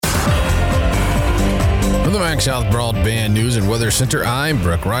From the MaxxSouth Broadband News and Weather Center, I'm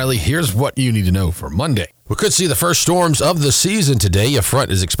Brooke Riley. Here's what you need to know for Monday. We could see the first storms of the season today. A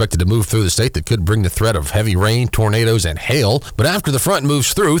front is expected to move through the state that could bring the threat of heavy rain, tornadoes, and hail. But after the front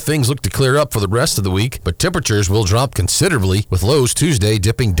moves through, things look to clear up for the rest of the week. But temperatures will drop considerably, with lows Tuesday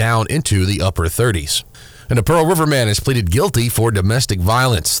dipping down into the upper 30s. And a Pearl River man has pleaded guilty for domestic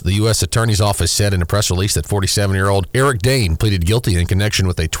violence. The U.S. Attorney's Office said in a press release that 47-year-old Eric Dane pleaded guilty in connection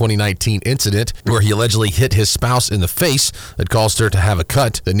with a 2019 incident where he allegedly hit his spouse in the face that caused her to have a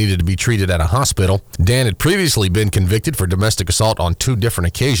cut that needed to be treated at a hospital. Dan had previously been convicted for domestic assault on 2 different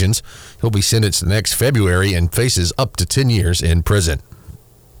occasions. He'll be sentenced next February and faces up to 10 years in prison.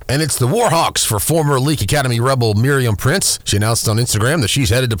 And it's the Warhawks for former Leak Academy Rebel Miriam Prince. She announced on Instagram that she's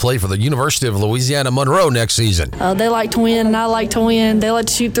headed to play for the University of Louisiana Monroe next season. They like to win, and I like to win. They like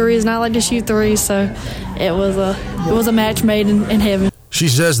to shoot threes, and I like to shoot threes. So it was a match made in heaven. She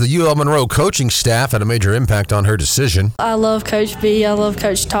says the UL Monroe coaching staff had a major impact on her decision. I love Coach B. I love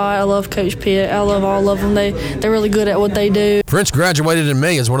Coach Todd. I love Coach Pitt. I love all of them. They're really good at what they do. Prince graduated in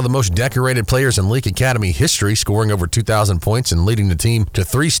May as one of the most decorated players in Leak Academy history, scoring over 2,000 points and leading the team to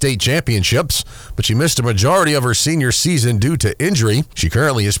 3 state championships. But she missed a majority of her senior season due to injury. She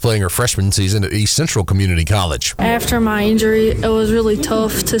currently is playing her freshman season at East Central Community College. After my injury, it was really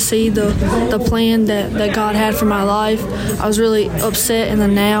tough to see the plan that God had for my life. I was really upset in the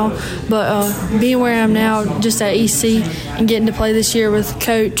now, but being where I am now, just at EC, and getting to play this year with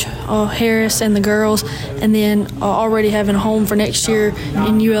Coach Harris and the girls, and then already having a home for next year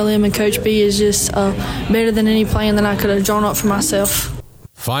in ULM and Coach B is just better than any plan that I could have drawn up for myself.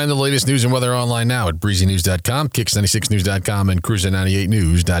 Find the latest news and weather online now at breezynews.com, kicks96news.com, and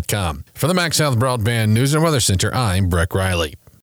cruisin98news.com. For the MaxxSouth Broadband News and Weather Center, I'm Breck Riley.